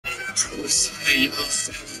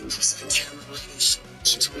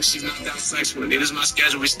She told me she's not that flexible. Neither's my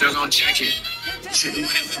schedule. We still gon' check it. She the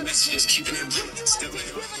money messages, keeping it real. Still ain't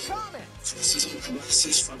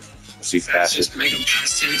she fast. Just make them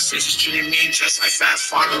pass 10 decisions. Treating me just like fat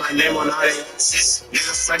farmer. My name on all the answers.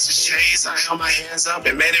 Nigga flex his shades. I held my hands up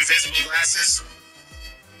and made invisible glasses.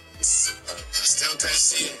 Still can't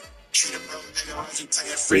see it. Treat a bro nigga like he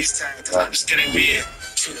playing freeze tag. Cause I'm just getting weird.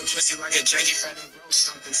 Treat a pussy like a janky fat and broke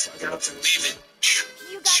something. Fuck it up and leave it.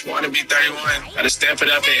 She wanna be 31. Gotta stamp it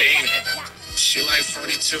up at 8. She like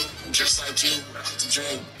 42. Just like you. Without the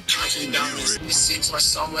dream. Cocky diamonds. You see for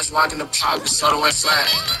so much lock in the pot. The soda went flat.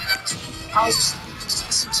 I was just.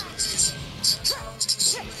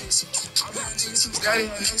 Daddy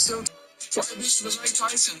and next to white bitch was like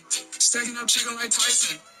Tyson. Stacking up chicken like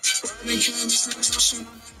Tyson. Robbing killing these niggas, no shit on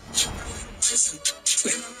my Tyson.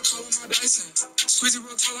 Laying on the color my Dyson. Squeezing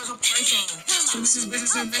real tight like a python. Twins is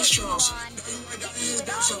business and menstruals. Had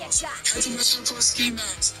to mess up for a ski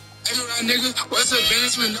mask. Hey, right, nigga, what's the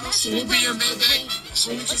business with no? So we'll be your Maybach.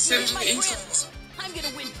 So we can sit in the in-class. I'm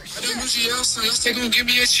gonna win for I didn't lose your son. Let's take him, give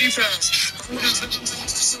me a cheap ass.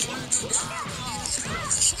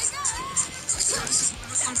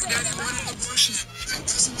 Daddy wanted abortion.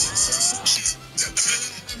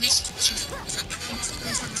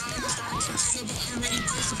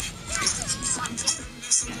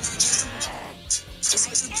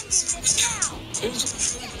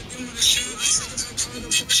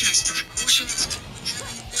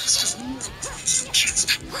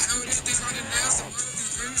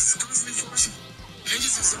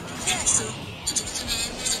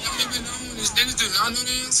 Niggas do not know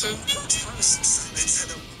the answer.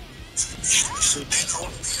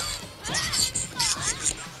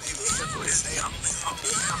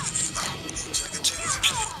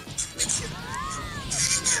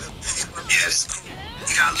 Yes,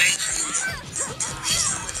 you got late.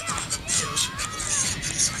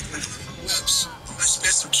 Whips. I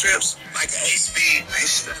spent some trips like an A-speed. I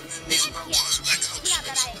strapping these bubbles like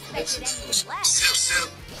a sip, sip.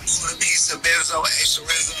 One piece of benzo, extra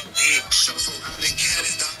rizzo. Shuffle around in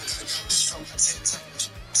Canada. From my 10 times.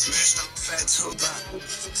 Smashed on fat too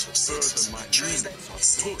my dreams they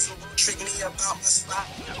trick me about my spot.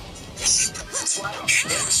 She got the twat. In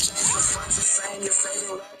exchange for funds and fame, your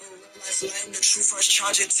favorite rapper. Life lame, the true first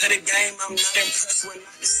charge it to the game. I'm not impressed, we're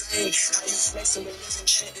not the same. How you flexing, but living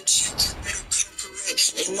check to check. Better come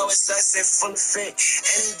correct. They know it's us and full of fit.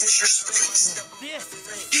 Any disrespect, my step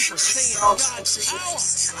up.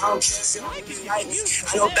 I don't care if you don't be like me.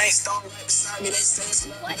 I know banks don't right beside me. They say it's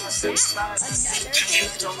love, I feel slides. I see the pain,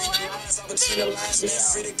 I don't realize. I'm between the lines, man.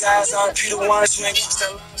 Free the guys, I repeat the ones who ain't lost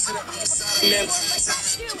their lives to the other side. Man,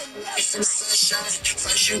 life in the sunshine.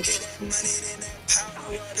 First you get that money, then that power.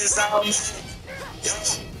 What is all mine? Yo.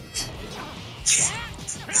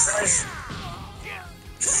 First.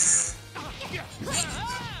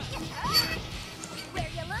 Where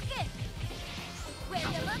you looking? Where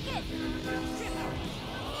you looking?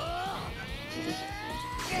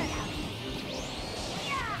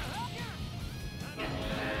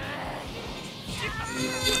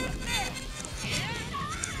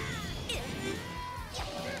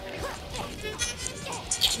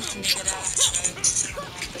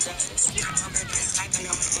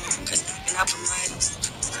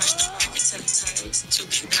 Too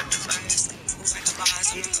cute up the fires. Move like a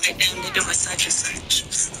boss, and I'm like, damn, they doing such and such.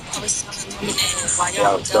 Always talking to me, why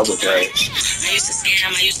y'all double dutch? I used to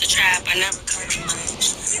scam, I used to trap, I never cut too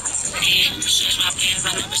much. I took a hand, change my pants,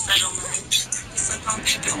 I never settle much. Suck on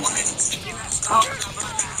paper once.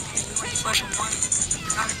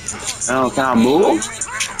 Oh, can I move?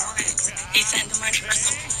 He sent to my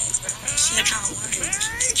dress. She had found one.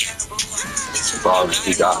 It's terrible.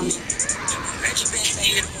 He got me.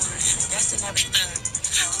 That's another thug.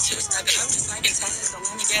 She was stuck up just like in Texas, so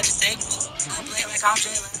let me get a signal. I play like I'm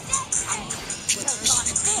Jalen.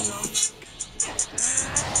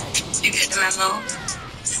 You get the memo?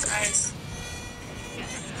 Size.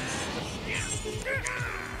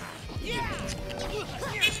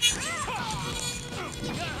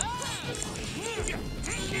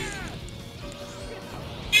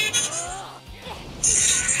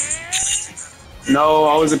 No,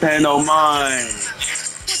 I wasn't paying no mind.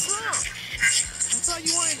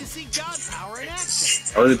 You wanted to see God power in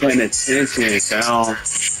action. I wasn't paying attention, fam.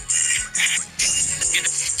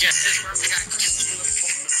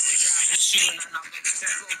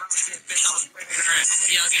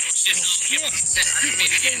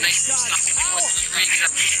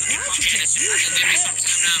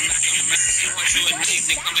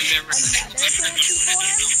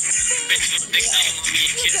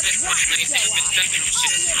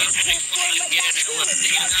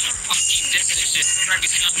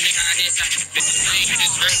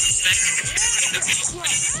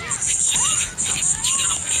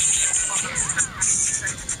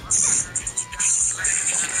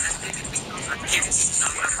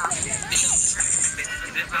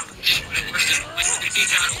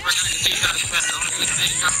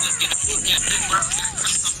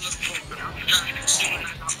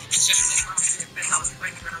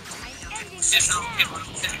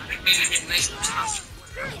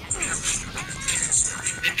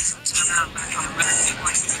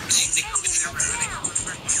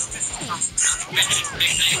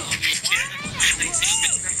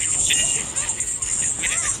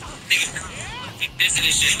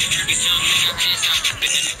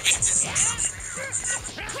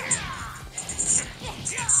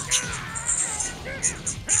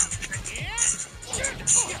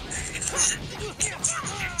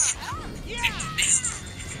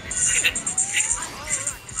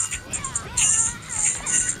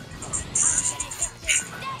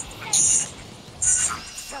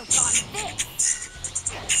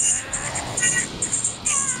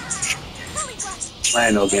 I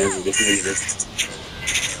ain't no games with this nigga.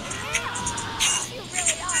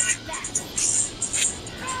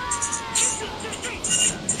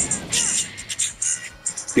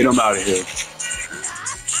 Get him out of here.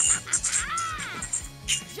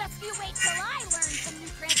 Just you wait till I learn some new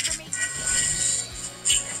transformations.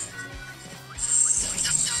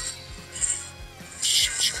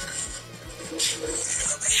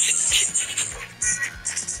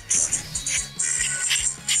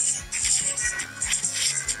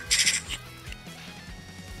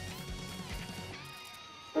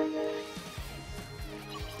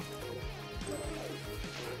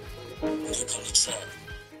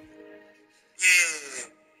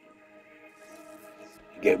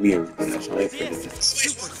 Get me everything else right for This this. is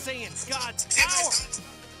Super Saiyan God's power.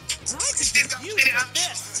 And I could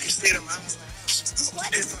use this.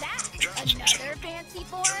 What is that? Another fancy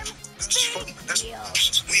form? Big deal.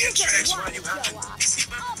 We in tracks while you Show off.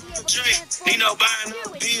 I'll be able to drink. transform Ain't no buying you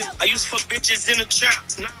no in beer. no I used to fuck bitches in the trap.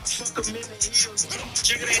 Now I fuck them in the hills.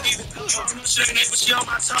 Jigga ain't even good. I'm not sure they but she on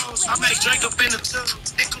my toes. I make drink up in the tub.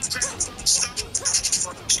 They come drink up on the stove.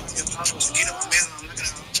 Fuck them, she get bottles. Get up a man, I'm looking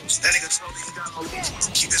at her. That nigga told me he got no lead.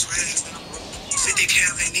 Keep his range. 50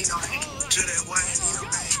 cal ain't need no hate. To that boy ain't need no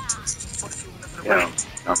name. Yeah.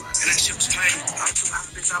 And that shit was plain. I'm too hot,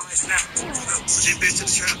 bitch, I might snap. Look, push your bitch to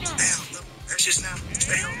the trap. Damn, look, that shit snap.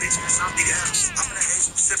 Stay on bitch, man, I'm big ass. I'm in the haze,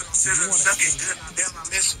 I'm sipping on scissors. Stuff get good, now damn, I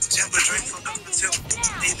miss it. Jump a drink from the till.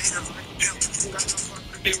 These niggas like pimp. Got no fuck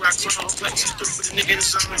with big rocks on the flex. Stupid with the nigga in the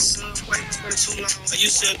zone. Subway, been too long. I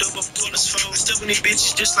used to double up on his phone. Still with these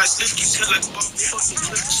bitches just like Slip. Keep tell like ball. Fucking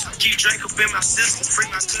clips. I keep Drake up in my system. Free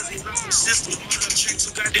my cousin, he love my system. One of them tricks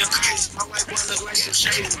so goddamn crazy. My white boy look like some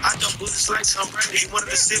shady. I don't bullets like some Brady. One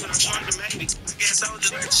of the seven, I'm trying to make it. I guess I was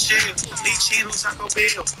just like the shell. These Cheetos, Taco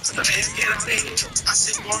Bell. The hell get out of here. I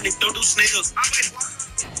sit morning, don't do snails. I made one.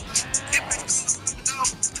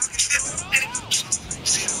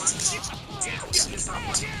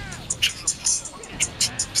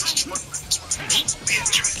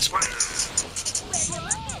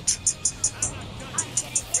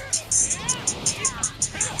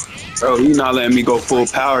 Bro, he's not letting me go full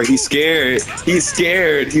power. He's scared. He's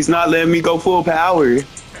scared. He's not letting me go full power. And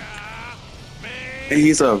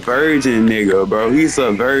he's a virgin, nigga, bro. He's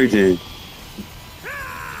a virgin.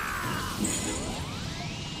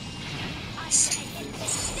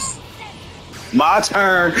 My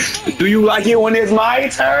turn. Do you like it when it's my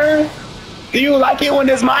turn? Do you like it when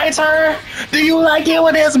it's my turn? Do you like it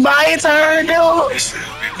when it's my turn,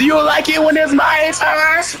 dude? Do you like it when it's my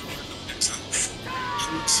turn?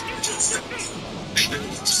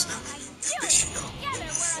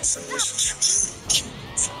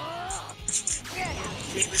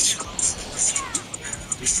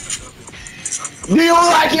 Do you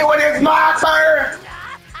like it when it's my turn?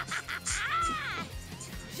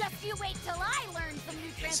 Just you wait till I learn some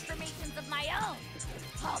new transformations of my own.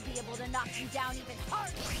 I'll be able to knock you down even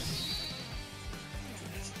harder.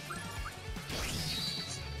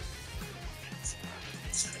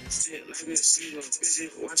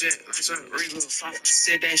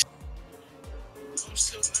 I'm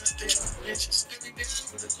still not there, bitches. Every day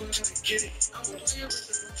I'm gonna go out and get it. I'm gonna be able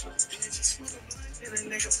to bitches. With a blind and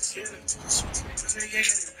a nigga forget it. I'm gonna get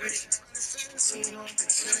it ready. I'm gonna see you on the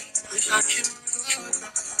city. I can't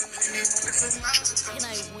Can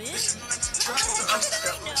I win? How the heck do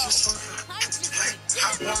I know? I'm just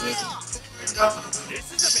This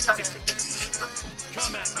is a big time.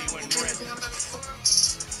 Come at me when ready.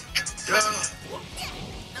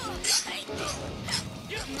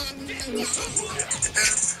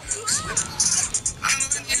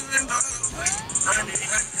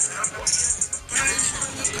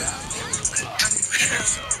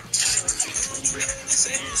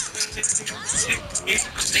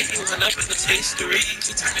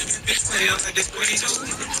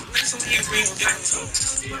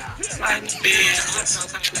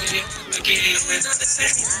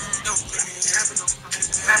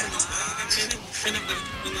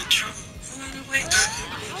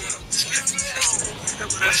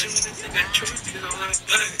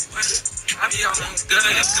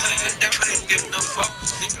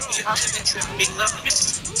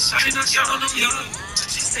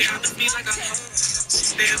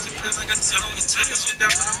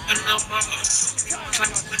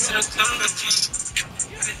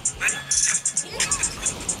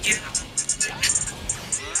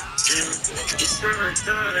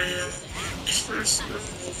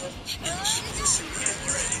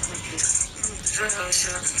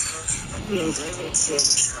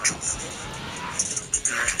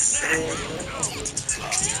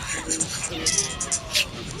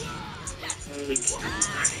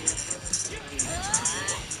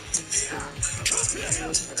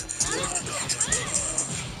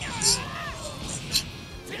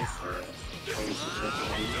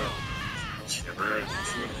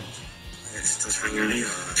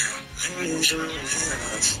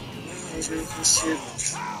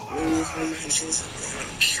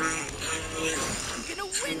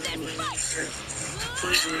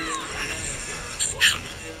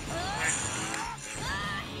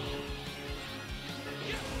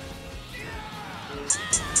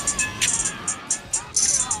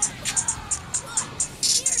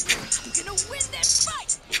 gonna win this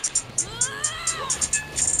fight!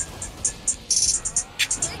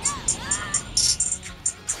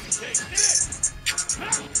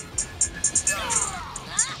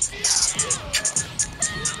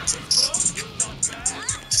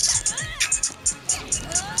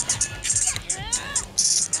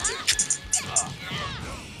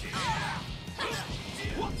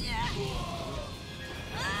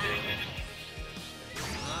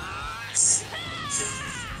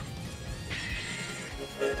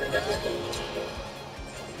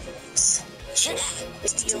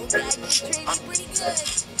 The old guy did training pretty good.